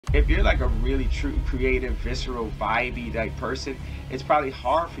if you're like a really true creative, visceral, vibey type person, it's probably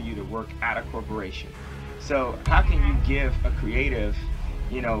hard for you to work at a corporation. So how can you give a creative,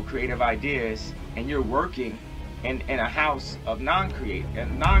 creative ideas, and you're working in a house of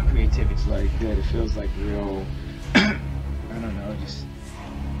non-creativity? It's like good. It feels like real. I don't know, just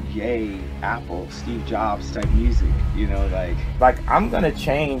yay, Apple, Steve Jobs type music. Like I'm gonna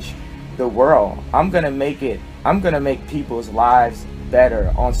change the world. I'm gonna make people's lives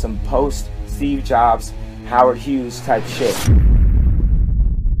better on some post Steve Jobs, Howard Hughes type shit. I'm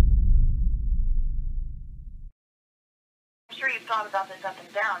sure you've thought about this up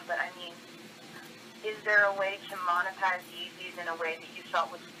and down, but I mean, is there a way to monetize Yeezys in a way that you felt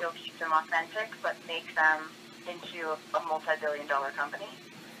would still keep them authentic, but make them into a multi-billion-dollar company?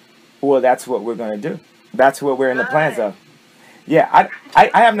 Well, that's what we're gonna do. That's what we're in the plans of. Yeah, I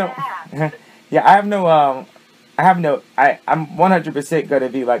have no. Yeah, I'm 100% gonna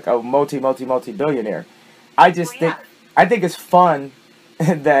be like a multi-billionaire. I just think it's fun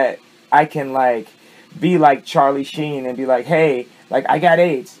that I can like be like Charlie Sheen and be like, hey, like I got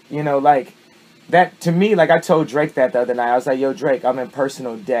AIDS, like that. To me, like I told Drake that the other night. I was like, yo, Drake, I'm in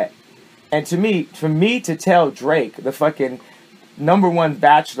personal debt. And to me, for me to tell Drake, the fucking #1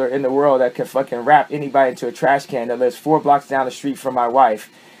 bachelor in the world that could fucking wrap anybody into a trash can that lives 4 blocks down the street from my wife,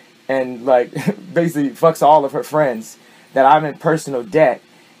 and like basically fucks all of her friends, that I'm in personal debt,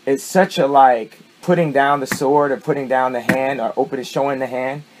 is such a like putting down the sword or putting down the hand or showing the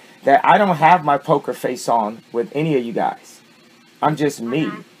hand, that I don't have my poker face on with any of you guys. I'm just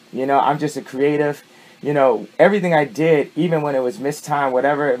me. I'm just a creative. Everything I did, even when it was mistime,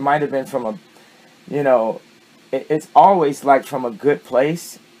 whatever, it might have been from a, it's always like from a good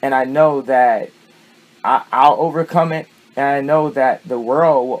place. And I know that I'll overcome it. And I know that the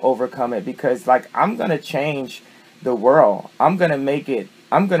world will overcome it, because like I'm going to change the world. I'm going to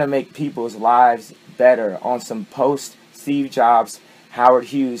make people's lives better on some post Steve Jobs, Howard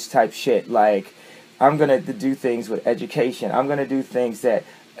Hughes type shit. Like I'm going to do things with education. I'm going to do things that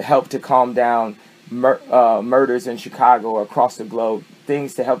help to calm down murders in Chicago or across the globe.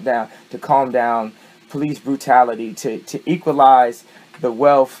 Things to help to calm down police brutality, to equalize the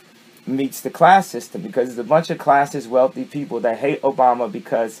wealth meets the class system, because there's a bunch of classes, wealthy people that hate Obama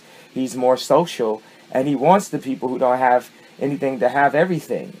because he's more social, and he wants the people who don't have anything to have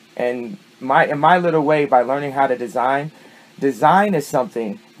everything. And in my little way, by learning how to design is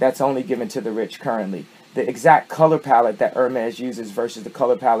something that's only given to the rich currently. The exact color palette that Hermes uses versus the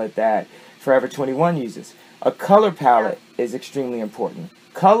color palette that Forever 21 uses. A color palette is extremely important.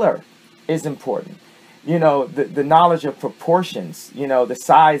 Color is important. The knowledge of proportions, the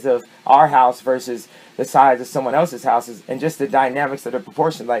size of our house versus the size of someone else's houses, and just the dynamics of the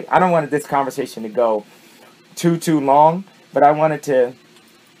proportion. Like, I don't want this conversation to go too long, but I wanted to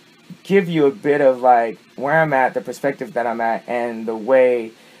give you a bit of like where I'm at, the perspective that I'm at, and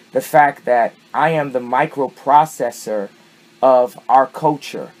the fact that I am the microprocessor of our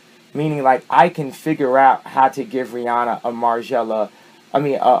culture. Meaning, like, I can figure out how to give Rihanna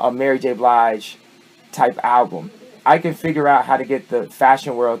a Mary J. Blige type album. I can figure out how to get the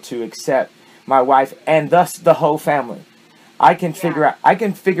fashion world to accept my wife and thus the whole family. I can figure out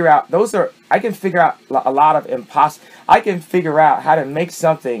a lot of I can figure out how to make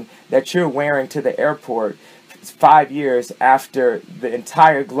something that you're wearing to the airport 5 years after the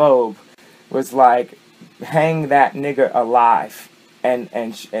entire globe was like, hang that nigga alive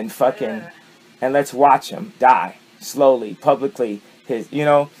and fucking, and let's watch him die slowly, publicly,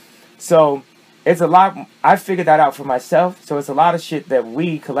 so it's a lot. I figured that out for myself. So it's a lot of shit that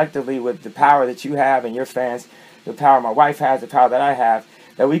we collectively, with the power that you have and your fans, the power my wife has, the power that I have,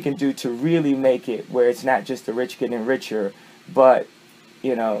 that we can do to really make it where it's not just the rich getting richer, but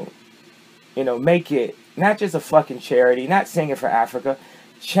make it not just a fucking charity, not singing for Africa,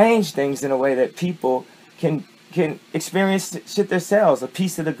 change things in a way that people can experience shit themselves, a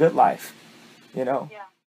piece of the good life, Yeah.